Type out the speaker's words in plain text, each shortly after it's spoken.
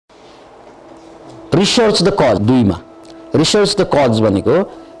Research the cause, दुईमा research the cause भनेको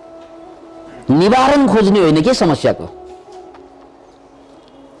निवारण खोज्ने होइन के समस्याको,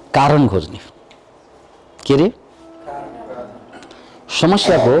 कारण खोज्ने। के रे?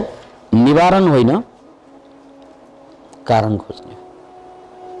 समस्याको निवारण होइन, कारण खोज्ने।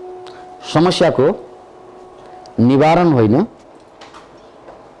 समस्याको निवारण होइन,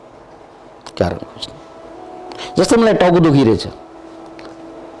 कारण खोज्ने। जस्तै मलाई टाउको दुखिरहेछ,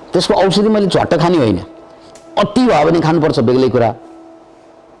 त्यसको औषधि मैले झट्ट खाने होइन, अति भयो भने खानुपर्छ बेग्लै कुरा।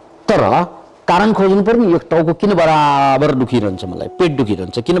 तर कारण खोज्नु पर्ने, यो टाउको किन बराबर दुखिरहन्छ, मलाई पेट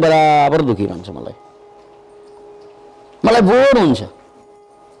दुखिरहन्छ, किन बराबर दुखिरहन्छ, मलाई बोर हुन्छ,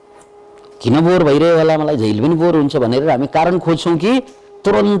 किन बोर भइरह्यो होला, मलाई जहिले पनि बोर हुन्छ भनेर हामी कारण खोज्छौँ कि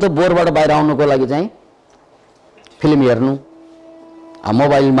तुरन्त बोरबाट बाहिर आउनको लागि चाहिँ फिल्म हेर्नु,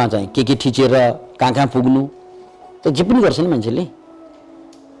 मोबाइलमा चाहिँ के थिचेर कहाँ कहाँ पुग्नु, त जे पनि गर्छ नि मान्छेले।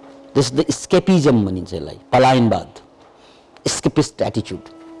 दिस द एस्केपिजम भनिन्छ यसलाई, पलायनवाद, escapist attitude.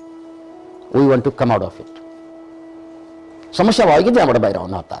 We want to come out of it. समस्या भयो कि त्यहाँबाट बाहिर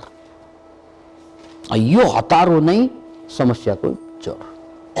आउन हतार, यो हतार हो नै समस्याको जड।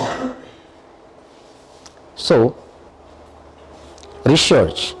 सो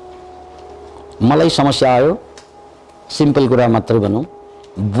रिसर्च, मलाई समस्या आयो, सिम्पल कुरा मात्रै भनौँ,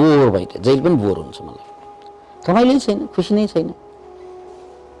 बोर भइरह्यो, जहिले पनि बोर हुन्छ मलाई, रमाइलो छैन, खुसी नै छैन।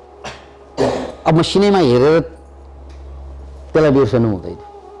 अब म सिनेमा हेरेर त्यसलाई बिर्सनु हुँदैन,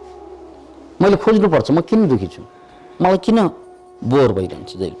 मैले खोज्नुपर्छ म किन दुखी छु, मलाई किन बोर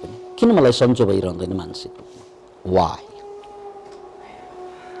भइरहन्छ जहिले पनि, किन मलाई सन्चो भइरहँदैन मानसिक रूपमा, वाइ।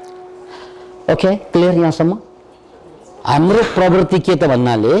 ओके, क्लियर यहाँसम्म? हाम्रो प्रवृत्ति के त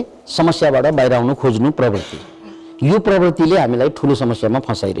भन्नाले समस्याबाट बाहिर आउनु खोज्नु प्रवृत्ति, यो प्रवृत्तिले हामीलाई ठुलो समस्यामा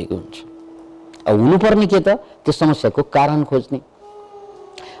फसाइरहेको हुन्छ। अब हुनुपर्ने के त, त्यो समस्याको कारण खोज्ने।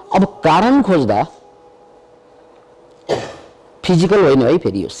 अब कारण खोज्दा फिजिकल होइन है,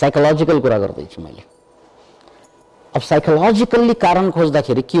 फेरि यो साइकोलोजिकल कुरा गर्दैछु मैले। अब साइकोलोजिकल्ली कारण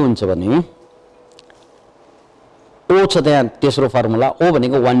खोज्दाखेरि के हुन्छ भने, ओ छ त्यहाँ तेस्रो फर्मुला, ओ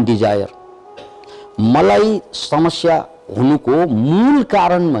भनेको वान डिजायर। मलाई समस्या हुनुको मूल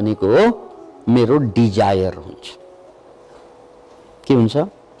कारण भनेको मेरो डिजायर हुन्छ। के हुन्छ?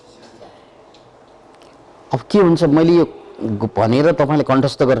 अब के हुन्छ, मैले यो भनेर तपाईले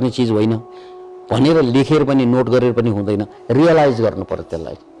कण्ठस्थ गर्ने चिज होइन, भनेर लेखेर पनि नोट गरेर पनि हुँदैन, रियलाइज गर्नु पर्यो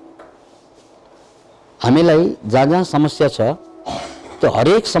त्यसलाई। हामीलाई जहाँ जहाँ समस्या छ त्यो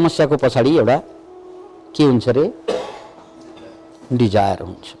हरेक समस्याको पछाडि एउटा के हुन्छ रे, डिजायर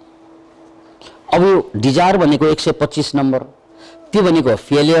हुन्छ। अब यो डिजायर भनेको 125 नम्बर, त्यो भनेको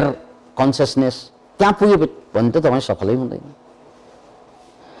फेलियर कन्सियसनेस, त्यहाँ पुग्यो भने त तपाईँ सफलै हुँदैन।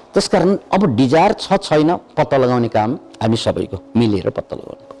 त्यसकारण अब डिजायर छ छैन पत्ता लगाउने काम हामी सबैको मिलेर पत्ता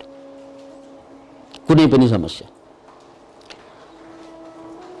लगाउनु पर्यो। कुनै पनि समस्या,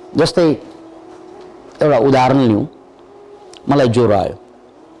 जस्तै एउटा उदाहरण लिउँ, मलाई ज्वरो आयो,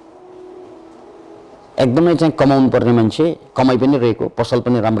 एकदमै चाहिँ कमाउनु पर्ने मान्छे, कमाइ पनि रहेको, पसल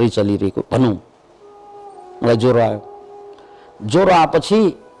पनि राम्रै चलिरहेको भनौँ, मलाई ज्वरो आयो। ज्वरो आएपछि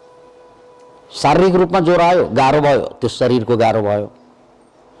शारीरिक रूपमा ज्वरो आयो, गाह्रो भयो, त्यो शरीरको गाह्रो भयो,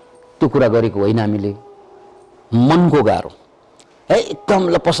 त्यो कुरा गरेको होइन हामीले, मनको गाह्रो। है एकदम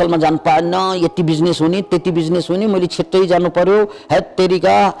ल पसलमा जानु पाएन, यति बिजनेस हुने त्यति बिजनेस हुने, मैले छिट्टै जानु पर्यो, है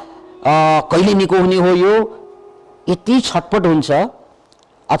तेरिका कहिले निको हुने हो यो, यति छटपट हुन्छ।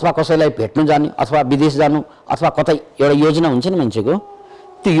 अथवा कसैलाई भेट्नु जाने, अथवा विदेश जानु, अथवा कतै एउटा योजना हुन्छ नि मान्छेको,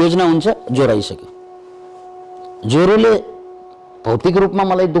 त्यो योजना हुन्छ, ज्वरो आइसक्यो। ज्वरोले भौतिक रूपमा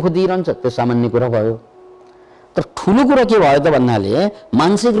मलाई दुःख दिइरहन्छ, त्यो सामान्य कुरा भयो। तर ठुलो कुरा के भयो त भन्नाले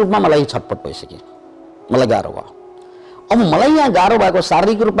मानसिक रूपमा मलाई छटपट भइसक्यो, मलाई गाह्रो भयो। अब मलाई यहाँ गाह्रो भएको,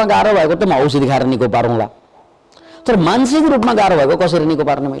 शारीरिक रूपमा गाह्रो भएको त म औषधि खाएर निको पारौँला, तर मानसिक रूपमा गाह्रो भएको कसरी निको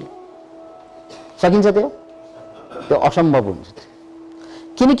पार्ने मैले? सकिन्छ त्यो असम्भव हुन्छ।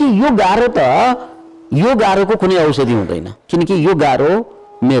 किनकि यो गाह्रो त, यो गाह्रोको कुनै औषधि हुँदैन, किनकि यो गाह्रो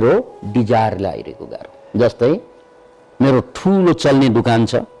मेरो डिजायरले आइरहेको गाह्रो। जस्तै मेरो ठुलो चल्ने दुकान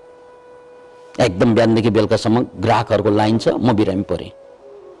छ, एकदम बिहानदेखि बेलुकासम्म ग्राहकहरूको लाइन छ, म बिरामी परेँ,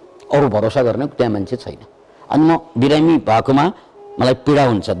 अरू भरोसा गर्ने त्यहाँ मान्छे छैन, अनि म बिरामी भएकोमा मलाई पीडा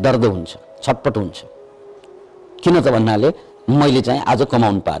हुन्छ, दर्द हुन्छ, छटपट हुन्छ। किन त भन्नाले मैले चाहिँ आज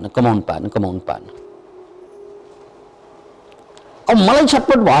कमाउनु पाएन। अब मलाई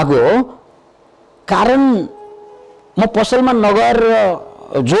छटपट भएको कारण म पसलमा नगएर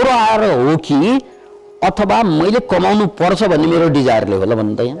ज्वरो आएर हो कि अथवा मैले कमाउनु पर्छ भन्ने मेरो डिजायरले होला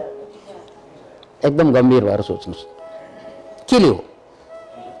भन्नु त? यहाँ एकदम गम्भीर भएर सोच्नुहोस्, के ले हो?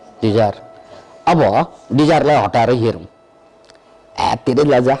 डिजायर। अब डिजायरलाई हटाएर हेरौँ, तेरै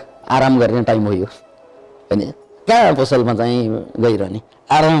लजा आराम गर्ने टाइम हो यो हैन, कहाँ पसलमा चाहिँ गइरहने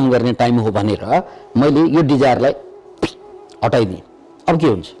आराम गर्ने टाइम हो भनेर मैले यो डिजायरलाई हटाइदिएँ। अब के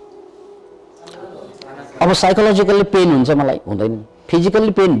हुन्छ? अब साइकोलोजिकल्ली पेन हुन्छ मलाई? हुँदैन।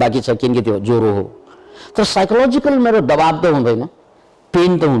 फिजिकल्ली पेन बाँकी छ किनकि त्यो ज्वरो हो, तर साइकोलोजिकल मेरो दबाब त हुँदैन,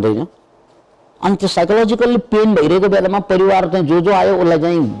 पेन त हुँदैन। अनि त्यो साइकोलोजिकल्ली पेन भइरहेको बेलामा परिवार चाहिँ जो आयो उसलाई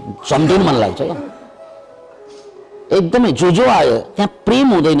चाहिँ सम्झिनु मन लाग्छ क्या, एकदमै जो आयो त्यहाँ प्रेम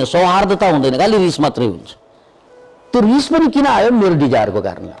हुँदैन, सौहार्दता हुँदैन, खालि रिस मात्रै हुन्छ। त्यो रिस पनि किन आयो? मेरो डिजायरको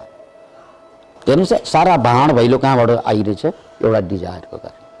कारणले। हेर्नुहोस् सारा भाँड भैलो कहाँबाट आइरहेछ? एउटा डिजायरको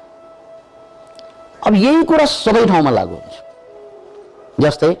कारण। अब यही कुरा सबै ठाउँमा लागू हुन्छ।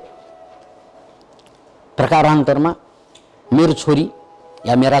 जस्तै प्रकारान्तरमा मेरो छोरी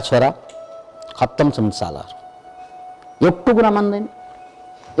या मेरा छोरा खत्तम छन् सालाहरू, एउटा कुरा मान्दैन,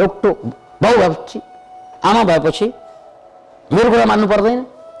 एउटा बाउ भएपछि आमा भएपछि मेरो कुरा मान्नु पर्दैन।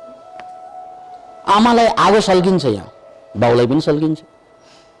 आमालाई आगो सल्किन्छ, यहाँ बाउलाई पनि सल्किन्छ।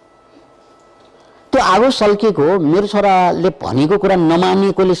 त्यो आगो सल्केको मेरो छोराले भनेको कुरा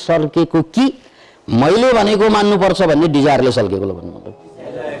नमानेकोले सल्केको कि मैले भनेको मान्नुपर्छ भन्ने डिजायरले सल्केकोले भन्नु?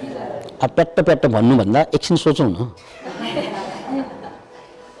 अब प्याट्ट भन्नुभन्दा एकछिन सोचौँ न।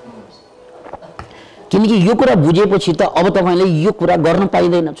 किनकि यो कुरा बुझेपछि त अब तपाईँले यो कुरा गर्न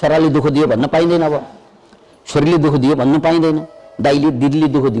पाइँदैन। छोराले दुःख दियो भन्न पाइँदैन, अब छोरीले दुःख दियो भन्न पाइँदैन, दाइले दिदीले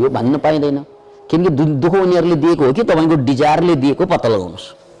दुःख दियो भन्न पाइँदैन। किनकि दुःख उनीहरूले दिएको हो कि तपाईँको डिजायरले दिएको पत्ता लगाउनुहोस्।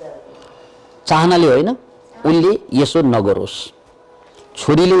 चाहनाले होइन, उनले यसो नगरोस्,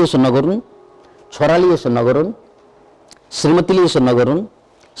 छोरीले यसो नगरून्, छोराले यसो नगरून्, श्रीमतीले यसो नगरून्,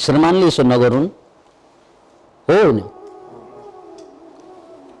 श्रीमानले यसो नगरून्, हो होइन?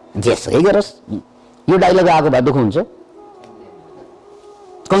 जेसै गरोस्। यो डाइलग आएको भए दुःख हुन्छ?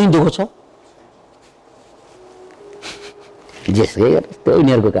 कहीँ दुःख छ? जेसै गरोस्, त्यो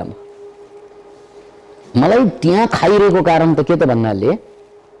उनीहरूको काम। मलाई त्यहाँ खाइरहेको कारण त के त भन्नाले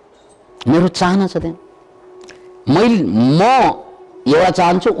मेरो चाहना छ त्यहाँ। म एउटा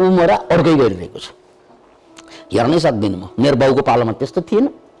चाहन्छु, ऊ मोरा अर्कै गरिरहेको छ, हेर्नै सक्दिनँ म। मेरो बाउको पालोमा त्यस्तो थिएन,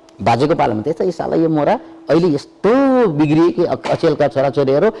 बाजेको पालोमा त्यस्तो। यो साला यो मोरा अहिले यस्तो बिग्रिए कि अचेलका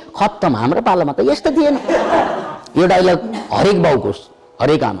छोराछोरीहरू खत्तम, हाम्रो पालोमा त यस्तो थिएन। यो डाइलग हरेक बाउको,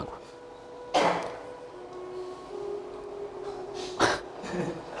 हरेक आमाको।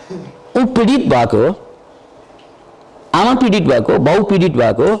 ऊ पीडित भएको, आमा पीडित भएको, बाउ पीडित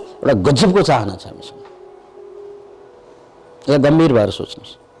भएको एउटा गजबको चाहना छ हामीसँग। एउटा गम्भीर भएर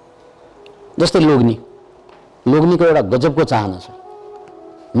सोच्नुहोस्। जस्तै लोग्नीको एउटा गजबको चाहना छ,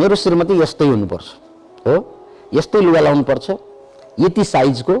 मेरो श्रीमती यस्तै हुनुपर्छ, हो, यस्तै लुगा लाउनुपर्छ, यति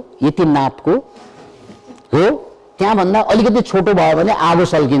साइजको, यति नापको, हो। त्यहाँभन्दा अलिकति छोटो भयो भने आगो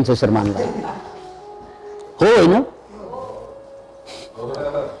सल्किन्छ श्रीमानलाई, हो होइन?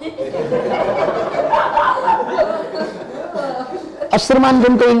 श्रीमान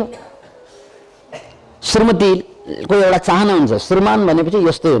पनि त्यही हो। श्रीमतीको एउटा चाहना हुन्छ, श्रीमान भनेपछि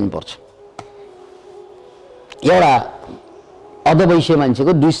यस्तै हुनुपर्छ। एउटा अधवैश्य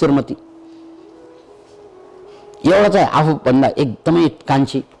मान्छेको दुई श्रीमती, एउटा चाहिँ आफूभन्दा एकदमै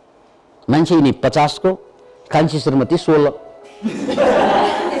कान्छी मान्छे, यिनी 50 को, कान्छी श्रीमती 16,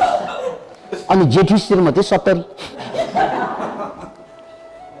 अनि जेठी श्रीमती 70।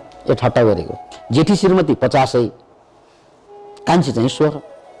 यो ठट्टा गरेको। जेठी श्रीमती 50, कान्छी चाहिँ 16।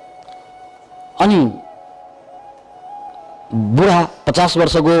 अनि बुढा 50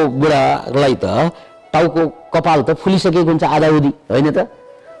 वर्षको बुढालाई त टाउको कपाल त फुलिसकेको हुन्छ आधा उधी, होइन त?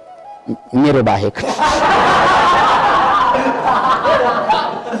 मेरो बाहेक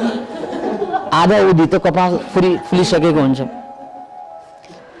आधा उधी त कपाल फुलिसकेको हुन्छ।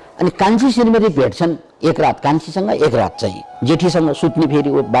 अनि कान्छी श्रीमती भेट्छन् एक रात, कान्छीसँग एक रात चाहिँ जेठीसँग सुत्ने, फेरि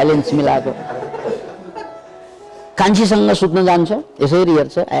वो ब्यालेन्स मिलाएको। कान्छीसँग सुत्न जान्छ, यसरी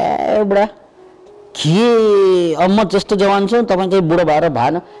हेर्छ, ए बुढा के अब म जस्तो जवान छु, तपाईँ चाहिँ बुढो भएर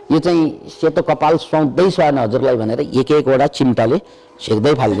भएन, यो चाहिँ सेतो कपाल सुहाउँदै सुहाएन हजुरलाई भनेर एक एकवटा चिम्टाले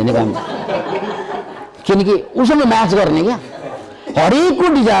सेक्दै फालिदिने काम। किनकि उसँग म्याच गर्ने क्या, हरेकको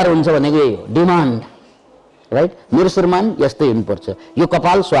डिजायर हुन्छ भनेको यही हो, डिमान्ड, राइट? मेरो श्रीमान यस्तै हुनुपर्छ, यो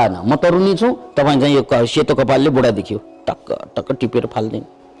कपाल सुहाएन, म तरुनी छु, तपाईँ चाहिँ यो सेतो कपालले बुढा देखियो, टक्क टक्क टिपेर फालिदिने।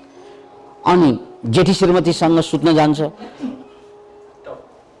 अनि जेठी श्रीमतीसँग सुत्न जान्छ,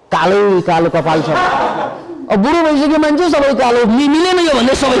 कालो कालो कपाल छ, अब बुढो भइसक्यो मान्छे, सबै कालो, मिलेन यो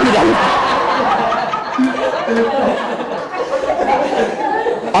भन्ने सबै निकाल्यो।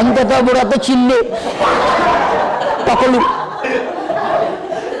 अन्ततः बुढा त चिन्ने टकलु।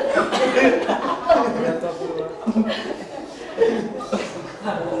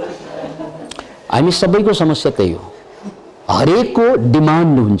 हामी सबैको समस्या त्यही हो, हरेकको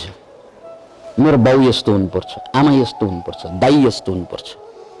डिमान्ड हुन्छ। मेरो बाउ यस्तो हुनुपर्छ, आमा यस्तो हुनुपर्छ, दाइ यस्तो हुनुपर्छ,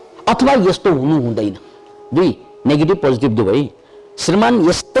 अथवा यस्तो हुनु हुँदैन। दुई नेगेटिभ पोजिटिभ दुवै। श्रीमान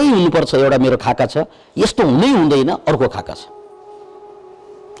यस्तै हुनुपर्छ एउटा मेरो खाका छ, यस्तो हुनै हुँदैन अर्को खाका छ।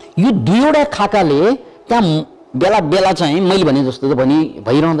 यो दुईवटा खाकाले त्यहाँ बेला बेला चाहिँ मैले भने जस्तो त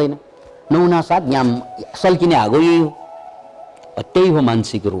भइरहँदैन। नहुनासाथ यहाँ सल्किने आगो यही हो। त्यही हो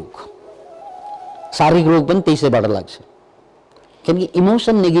मानसिक रोग। शारीरिक रोग पनि त्यसैबाट लाग्छ। किनकि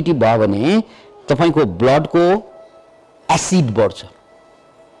इमोसन नेगेटिभ भयो भने तपाईको ब्लडको एसिड बढ्छ।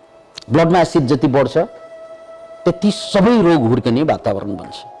 ब्लडमा एसिड जति बढ्छ त्यति सबै रोग हुर्कने वातावरण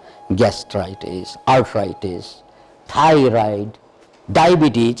बन्छ। ग्यास्ट्राइटिस, आर्थराइटिस, थाइराइड,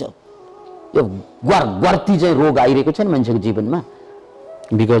 डायबिटिज, यो गर्ती चाहिँ रोग आइरहेको छ नि मान्छेको जीवनमा,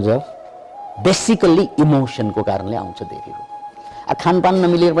 बिकज अफ बेसिकल्ली इमोसनको कारणले आउँछ धेरै रोग। खानपान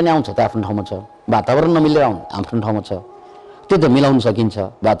नमिलेर पनि आउँछ त आफ्नो ठाउँमा छ, वातावरण नमिलेर आफ्नो ठाउँमा छ, त्यो त मिलाउन सकिन्छ।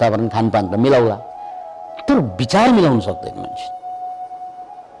 वातावरण खानपान त मिलाउला, तर विचार मिलाउन सक्दैन मान्छे।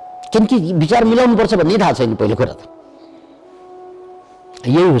 किनकि विचार मिलाउनु पर्छ भन्ने थाहा छैन पहिलो कुरा त।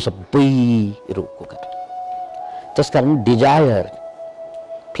 यही हो सबै रोगको कारण। त्यसकारण डिजायर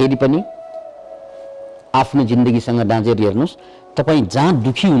फेरि पनि आफ्नो जिन्दगीसँग डाँजेर हेर्नुहोस्। तपाईँ जहाँ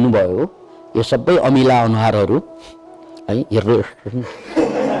दुखी हुनुभयो यो सबै अमिला अनुहारहरू है हेर्नु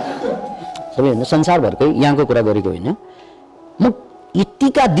सबै होइन, संसारभरकै, यहाँको कुरा गरेको होइन। म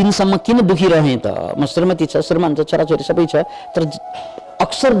यतिका दिनसम्म किन दुखी रहेँ त? म श्रीमती छ, श्रीमान छ, छोराछोरी सबै छ, तर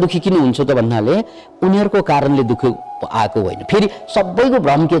अक्सर दुखी किन हुन्छ त भन्नाले उनीहरूको कारणले दुःख आएको होइन। फेरि सबैको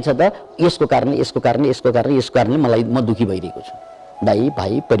भ्रम के छ त? यसको कारणले, यसको कारणले, यसको कारणले, यसको कारणले म दुखी भइरहेको छु। दाइ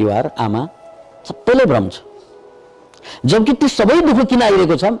भाइ परिवार आमा सबैले भ्रम छ। जबकि ती सबै दुःख किन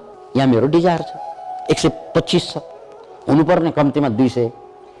आइरहेको छ? यहाँ मेरो डिजायर छ 125 छ, हुनुपर्ने कम्तीमा 200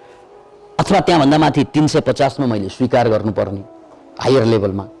 अथवा त्यहाँभन्दा माथि 350 मा मैले स्वीकार गर्नुपर्ने हायर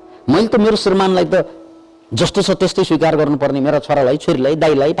लेभलमा। मैले त मेरो श्रीमानलाई त जस्तो छ त्यस्तै स्वीकार गर्नुपर्ने, मेरा छोरालाई, छोरीलाई,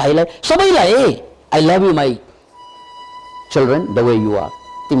 दाइलाई, भाइलाई, सबैलाई I love you my children the way you are.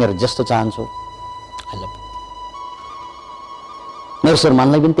 तिमीहरू जस्तो चाहन्छौ आई लभ यु। मेरो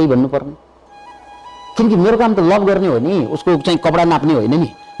श्रीमानलाई पनि त्यही भन्नुपर्ने, किनकि मेरो काम त लभ गर्ने हो नि, उसको चाहिँ कपडा नाप्ने होइन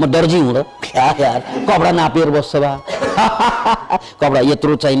नि। म दर्जी हुँदा यार कपडा नापेर बस्छ बा कपडा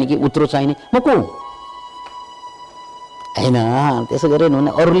यत्रो चाहिने कि उत्रो चाहिने, म को होइन। त्यसो गरे हुन,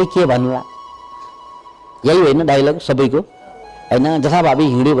 अरूले के भन्ला? यही होइन डायलग सबैको होइन? जथाभावी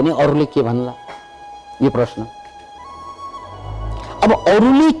हिँड्यो भने अरूले के भन्ला, यो प्रश्न। अब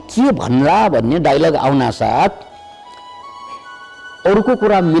अरूले के भन्ला भन्ने डायलग आउनासाथ अरूको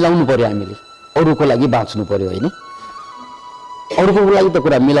कुरा मिलाउनु पर्यो हामीले, अरूको लागि बाँच्नु पर्यो होइन? अरूको लागि त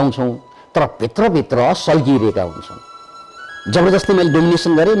कुरा मिलाउँछौँ, तर भित्रभित्र सल्किरहेका हुन्छौँ। जबरजस्ती मैले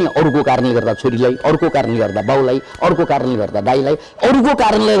डोमिनेसन गरेँ नि, अरूको कारणले गर्दा छोरीलाई, अरूको कारणले गर्दा बाउलाई, अरूको कारणले गर्दा दाइलाई, अरूको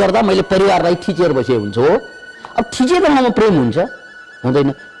कारणले गर्दा मैले परिवारलाई थिचेर बसेको हुन्छु। अब थिचेको ठाउँमा प्रेम हुन्छ हुँदैन?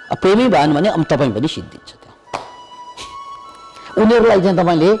 अब प्रेमै भएन भने अब तपाईँ पनि सिद्धिन्छ त्यहाँ। उनीहरूलाई चाहिँ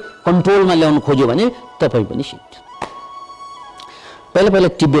तपाईँले कन्ट्रोलमा ल्याउनु खोज्यो भने तपाईँ पनि सिद्धिन्छ। पहिला पहिला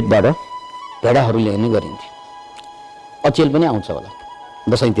तिब्बतबाट भेडाहरू ल्याउने गरिन्थ्यो। अचेल पनि आउँछ होला,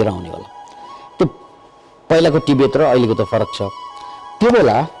 दसैँतिर आउने होला। त्यो पहिलाको तिब्बत र अहिलेको त फरक छ। त्यो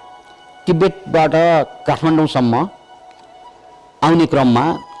बेला तिब्बतबाट काठमाडौँसम्म आउने क्रममा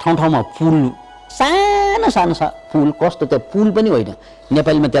ठाउँ ठाउँमा पुल, सानो सानो पुल, कस्तो त्यो पुल पनि होइन,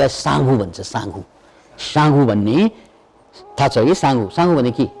 नेपालीमा त्यसलाई साँगु भन्छ। साँगु, साँगु भन्ने थाहा छ कि? साँगु, साँगु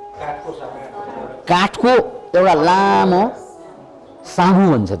भने के? काठको एउटा लामो साँगु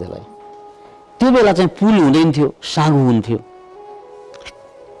भन्छ त्यसलाई। त्यो बेला चाहिँ पुल हुँदैन थियो, साँगु हुन्थ्यो।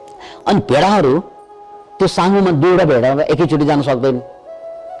 अनि भेडाहरू त्यो साँगुमा दुईवटा भेडा एकैचोटि जान सक्दैन,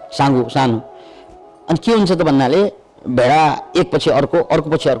 साँगु सानो। अनि के हुन्छ त भन्नाले भेडा एक पछि अर्को, अर्को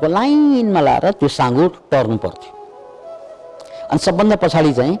पछि अर्को लाइनमा लाएर त्यो साँगु टर्नु पर्थ्यो। अनि सबभन्दा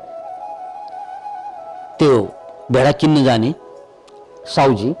पछाडि चाहिँ त्यो भेडा किन्न जाने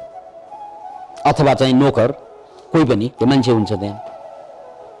साउजी अथवा चाहिँ नोकर, कोही पनि त्यो मान्छे हुन्छ त्यहाँ।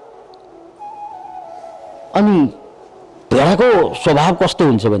 अनि भेडाको स्वभाव कस्तो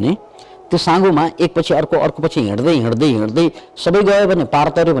हुन्छ भने त्यो साँगोमा एक पछि अर्को, अर्को पछि हिँड्दै हिँड्दै हिँड्दै सबै गयो भने पार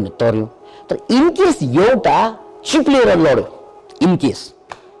तर्यो भने तर्यो। तर इनकेस एउटा चिप्लिएर लड्यो, इनकेस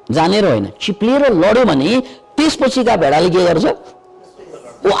जानेर होइन चिप्लिएर लड्यो भने त्यसपछिका भेडाले के गर्छ?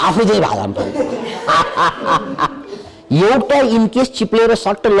 ऊ आफै चाहिँ भागाम पर्यो। एउटा इनकेस चिप्लिएर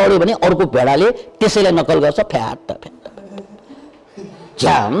सट्ट लड्यो भने अर्को भेडाले त्यसैलाई नकल गर्छ, फ्याट फ्याट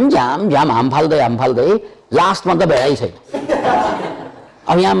झ्याम झ्याम झ्याम हाम फाल्दै लास्टमा त भेडै छैन।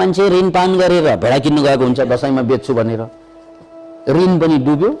 अब यहाँ मान्छे ऋण पान गरेर भेडा किन्नु गएको हुन्छ दसैँमा बेच्छु भनेर, ऋण पनि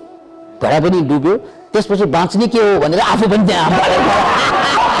डुब्यो, भेडा पनि डुब्यो, त्यसपछि बाँच्ने के हो भनेर आफू पनि त्यहाँ हाम फालेर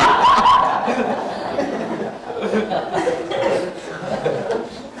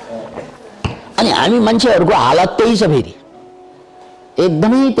हामी मान्छेहरूको हालत त्यही छ फेरि,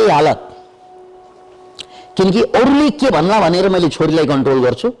 एकदमै त्यही हालत। किनकि अरूले के भन्ला भनेर मैले छोरीलाई कन्ट्रोल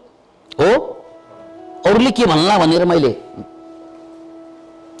गर्छु, हो, अरूले के भन्ला भनेर मैले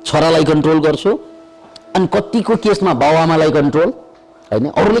छोरालाई कन्ट्रोल गर्छु, अनि कतिको केसमा बाउआमालाई कन्ट्रोल, होइन,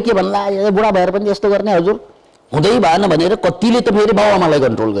 अरूले के भन्ला बुढा भएर पनि यस्तो गर्ने हजुर हुँदै भएन भनेर कतिले त फेरि बाउआमालाई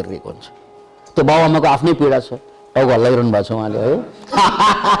कन्ट्रोल गरिरहेको हुन्छ। त्यो बाउआमाको आफ्नै पीडा छ, टाउको हल्लाइरहनु भएको छ उहाँले, है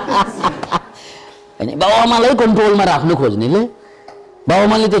होइन, बाउआमालाई कन्ट्रोलमा राख्नु खोज्नेले,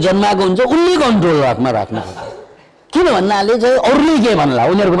 बाउआमाले त जन्माएको हुन्छ उनले कन्ट्रोल राख्न किन भन्नाले चाहिँ अरूले के भन्ला,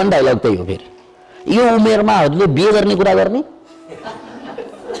 उनीहरूको पनि डाइलग त्यही हो। फेरि यो उमेरमा हजुरले बिहे गर्ने कुरा गर्ने,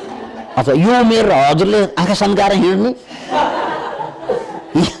 अच्छा यो उमेर हजुरले आँखा सन्काएर हिँड्ने,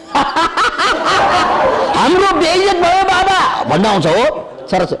 हाम्रो बेइज्जत भयो बाबा भन्न आउँछ, हो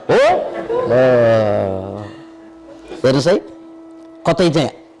सर हो। हेर्नुहोस् है, कतै चाहिँ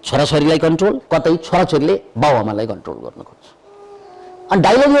छोराछोरीलाई कन्ट्रोल, कतै छोराछोरीले बाउआमालाई कन्ट्रोल गर्न खोज्छ। अनि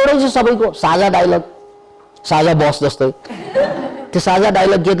डाइलग एउटै छ सबैको, साझा डाइलग, साझा बस जस्तै। त्यो साझा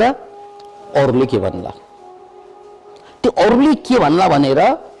डाइलग के त, अरूले के भन्ला, त्यो अरूले के भन्ला भनेर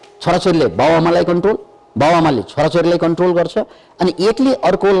छोराछोरीले बाउआमालाई कन्ट्रोल, बाउआमाले छोराछोरीलाई कन्ट्रोल गर्छ। अनि एकले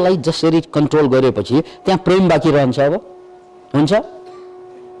अर्कोलाई जसरी कन्ट्रोल गरेपछि त्यहाँ प्रेम बाँकी रहन्छ। अब हुन्छ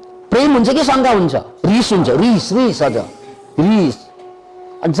प्रेम हुन्छ कि शङ्का हुन्छ, रिस हुन्छ, रिस रिस अझ रिस।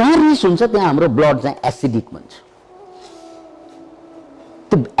 जहाँ रिस हुन्छ त्यहाँ हाम्रो ब्लड चाहिँ एसिडिक बन्छ।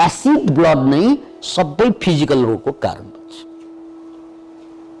 त्यो एसिड ब्लड नै सबै फिजिकल रोगको कारण बन्छ।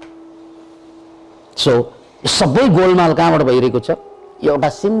 सो सबै गोलमाल कहाँबाट भइरहेको छ, एउटा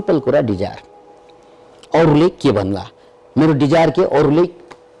सिम्पल कुरा, डिजायर। अरूले के भन्ला, मेरो डिजायर के, अरूले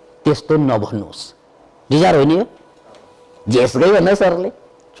त्यस्तो नभन्नुहोस्। डिजायर हो नि यो, जेसुकै भन्नु सरले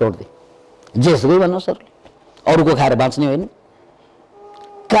छोड्दे, जेसुकै भन्नु सरले, अरूको खाएर बाँच्ने होइन।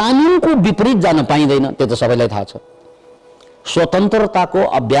 कानुनको विपरीत जान पाइँदैन, त्यो त सबैलाई थाहा छ। स्वतन्त्रताको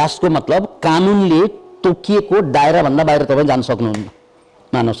अभ्यासको मतलब कानुनले तोकिएको दायरा भन्दा बाहिर तपाईँ जान सक्नुहुन्न।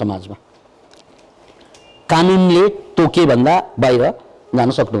 मानव समाजमा कानुनले तोके भन्दा बाहिर जान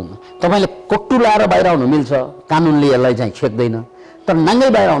सक्नुहुन्न। तपाईँले कट्टु लाएर बाहिर आउनु मिल्छ, कानुनले यसलाई चाहिँ छेक्दैन, तर नाङ्गै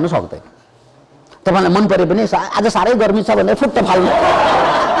बाहिर आउनु सक्दैन। तपाईँलाई मन परे पनि आज साह्रै गर्मी छ भनेर फुट्ट फाल्नु,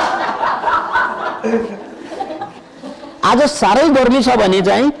 आज साह्रै गर्मी छ भने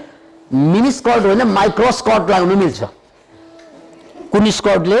चाहिँ मिनी स्कर्ट होइन माइक्रो स्कर्ट लगाउनु मिल्छ। कुन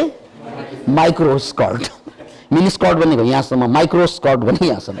स्कर्टले, माइक्रो स्कर्ट। मिनी स्कर्ट भनेको यहाँसम्म, माइक्रो स्कर्ट भने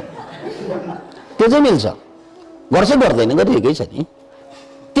यहाँसम्म, त्यो चाहिँ मिल्छ। गर्छ गर्दैन गरिरहेकै छ नि,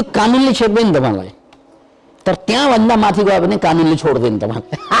 त्यो कानुनले छेक्दैन तपाईँलाई। तर त्यहाँभन्दा माथि गयो भने कानुनले छोड्दैन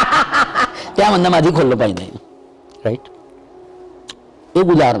तपाईँलाई, त्यहाँभन्दा माथि खोल्नु पाइँदैन, राइट। एक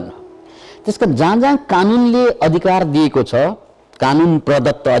उदाहरण हो। त्यसको जहाँ जहाँ कानुनले अधिकार दिएको छ, कानुन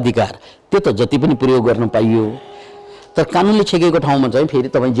प्रदत्त अधिकार, त्यो त जति पनि प्रयोग गर्न पाइयो। तर कानुनले छेकेको ठाउँमा चाहिँ फेरि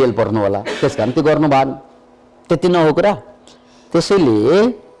तपाईँ जेल पर्नु होला, त्यस कारण त्यो गर्नु भएन। त्यति न हो कुरा। त्यसैले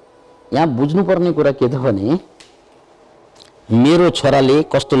यहाँ बुझ्नुपर्ने कुरा के त भने, मेरो छोराले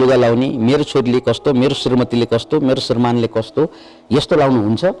कस्तो लुगा लाउने, मेरो छोरीले कस्तो, मेरो श्रीमतीले कस्तो, मेरो श्रीमानले कस्तो, यस्तो लाउनु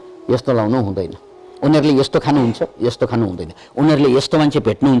हुन्छ, यस्तो लाउनु हुँदैन। उनीहरूले यस्तो खानुहुन्छ, यस्तो खानु हुँदैन। उनीहरूले यस्तो मान्छे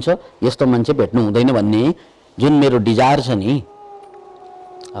भेट्नुहुन्छ, यस्तो मान्छे भेट्नु हुँदैन भन्ने जुन मेरो डिजायर छ नि,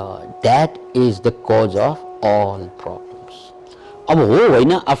 that is the cause of all problems. अब हो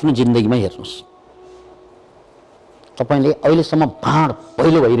होइन आफ्नो जिन्दगीमा हेर्नुहोस्, तपाईँले अहिलेसम्म भाँड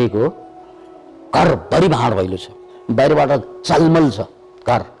पहिलो भइरहेको, घरभरि भाँड भइलो छ, बाहिरबाट चलमल छ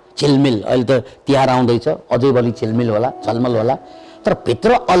घर, छिलमिल। अहिले त तिहार आउँदैछ, अझै बढी छिलमिल होला, चलमल होला, तर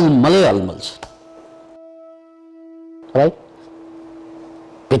भित्र अलमलै अलमल छ, राइट।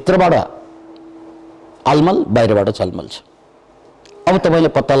 भित्रबाट अलमल, बाहिरबाट चलमल छ। अब तपाईँले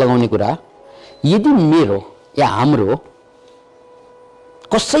पत्ता लगाउने कुरा, यदि मेरो या हाम्रो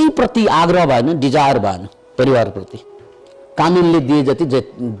कसैप्रति आग्रह भएन, डिजायर भएन, परिवारप्रति, कानुनले दिए जति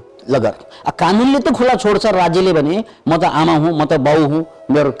लगर, कानुनले त खुला छोड्छ राज्यले भने म त आमा हुँ, म त बाउ हुँ,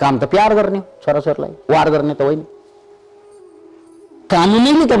 मेरो काम त प्यार गर्ने हो, छोराछोरीलाई वार गर्ने त होइन।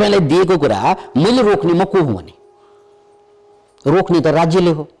 कानुनले तपाईँलाई दिएको कुरा मैले रोक्ने म को हुँ भने, रोक्ने त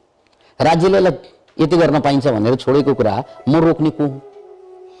राज्यले हो। राज्यले यति गर्न पाइन्छ भनेर छोडेको कुरा म रोक्ने को हुँ।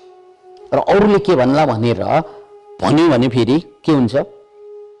 र अरूले के भन्ला भनेर भन्यो भने फेरि के हुन्छ,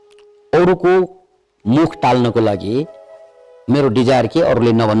 अरूको मुख टाल्नको लागि मेरो डिजायर के,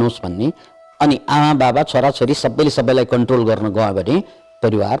 अरूले नभन्नुहोस् भन्ने। अनि आमा बाबा छोराछोरी सबैले सबैलाई कन्ट्रोल गर्न गयो भने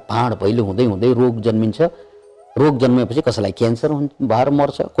परिवार भाँड भैलो हुँदै हुँदै रोग जन्मिन्छ। रोग जन्मेपछि कसैलाई क्यान्सर भएर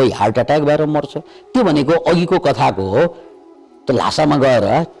मर्छ, कोही हार्ट एट्याक भएर मर्छ। त्यो भनेको अघिको कथाको हो, त्यो लासामा गएर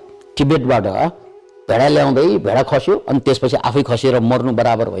टिबेटबाट भेडा ल्याउँदै भेडा खस्यो अनि त्यसपछि आफै खसेर मर्नु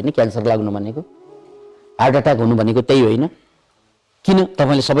बराबर होइन क्यान्सर लाग्नु भनेको। हार्ट एट्याक हुनु भनेको त्यही होइन? किन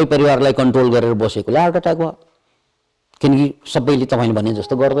तपाईले सबै परिवारलाई कन्ट्रोल गरेर बसेकोले हार्ट एट्याक भयो? किनकि सबैले तपाईले भने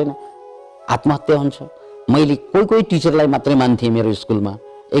जस्तो गर्दैन, आत्महत्या हुन्छ। मैले कोही टिचरलाई मात्रै मान्थे मेरो स्कुलमा,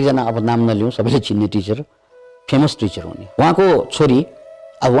 एकजना अब नाम नलिउँ, सबैले चिन्ने टिचर, फेमस टिचर हुने, उहाँको छोरी,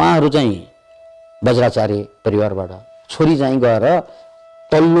 अब उहाँहरू चाहिँ वज्राचार्य परिवारबाट, छोरी चाहिँ गएर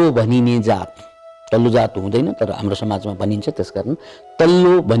तल्लो भनिने जात, तल्लो जात हुँदैन तर हाम्रो समाजमा भनिन्छ, त्यसकारण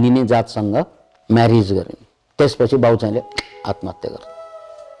तल्लो भनिने जातसँग म्यारेज गरे। त्यसपछि बाउ चाहिँले आत्महत्या गरे,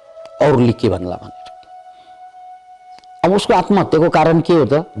 अरूले के भन्ला भनेर। अब उसको आत्महत्याको कारण के हो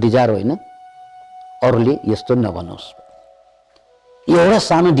त? डिजायर होइन, अरूले यस्तो नभनोस्। एउटा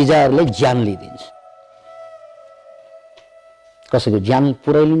सानो डिजायरले ज्यान लिइदिन्छ, कसैको ज्यान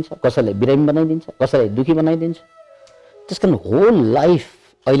पुर्याइलिन्छ, कसैलाई बिरामी बनाइदिन्छ, कसैलाई दुखी बनाइदिन्छ। त्यसकारण होल लाइफ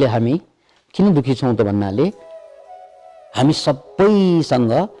अहिले हामी किन दुखी छौँ त भन्नाले हामी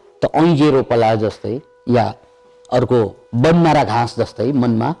सबैसँग त ऐँजेरो पला जस्तै या अर्को बनमारा घाँस जस्तै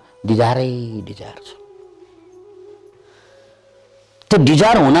मनमा डिजायरै डिजायर छ। त्यो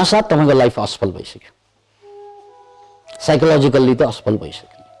डिजायर हुनासाथ तपाईँको लाइफ असफल भइसक्यो, साइकोलोजिकल्ली त असफल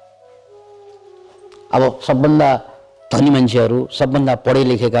भइसक्यो। अब सबभन्दा धनी मान्छेहरू, सबभन्दा पढे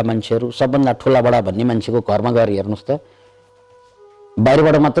लेखेका मान्छेहरू, सबभन्दा ठुला बडा भन्ने मान्छेको घरमा गएर हेर्नुहोस् त,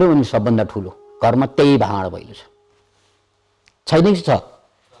 बाहिरबाट मात्रै उनी सबभन्दा ठुलो, घरमा त्यही भाँड भैलो छैन कि छ?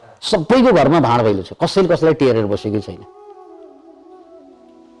 सबैको घरमा भाँड भैलो छ, कसैले कसैलाई टेरेर बसेको छैन,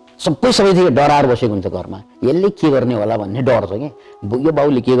 सबैदेखि डराएर बसेको हुन्छ घरमा। यसले के गर्ने होला भन्ने डर छ कि, यो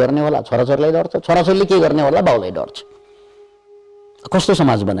बाउले के गर्ने होला, छोराछोरीलाई डर छ, छोराछोरीले के गर्ने होला, बाउलाई डर छ। कस्तो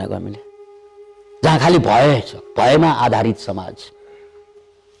समाज बनाएको हामीले, जहाँ खालि भय छ, भयमा आधारित समाज।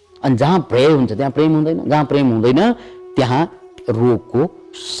 अनि जहाँ भय हुन्छ त्यहाँ प्रेम हुँदैन, जहाँ प्रेम हुँदैन त्यहाँ रोगको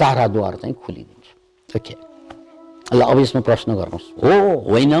सारा द्वार चाहिँ खुलिदिन्छ। ओके, ल अब यसमा प्रश्न गर्नुहोस्, हो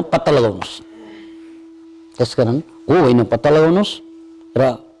होइन पत्ता लगाउनुहोस्। त्यसकारण हो होइन पत्ता लगाउनुहोस् र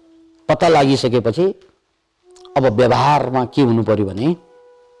पत्ता लागिसकेपछि अब व्यवहारमा के हुनु पर्यो भने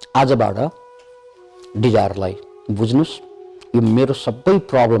आजबाट डिजायरलाई बुझ्नुहोस्, यो मेरो सबै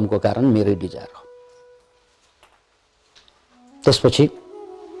प्रब्लमको कारण मेरै डिजायर हो। त्यसपछि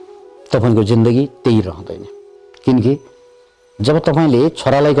तपाईको जिन्दगी त्यही रहँदैन, किनकि जब तपाईले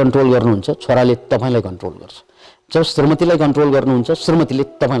छोरालाई कन्ट्रोल गर्नुहुन्छ, छोराले तपाईलाई कन्ट्रोल गर्छ। जब श्रीमतीलाई कन्ट्रोल गर्नुहुन्छ, श्रीमतीले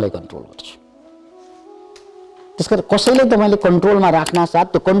तपाईलाई कन्ट्रोल गर्छ। त्यसकारण कसैले तपाईले कन्ट्रोलमा राख्न साथ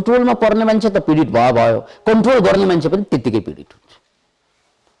त्यो कन्ट्रोलमा पर्ने मान्छे त पीडित भयो, कन्ट्रोल गर्ने मान्छे पनि त्यत्तिकै पीडित हुन्छ।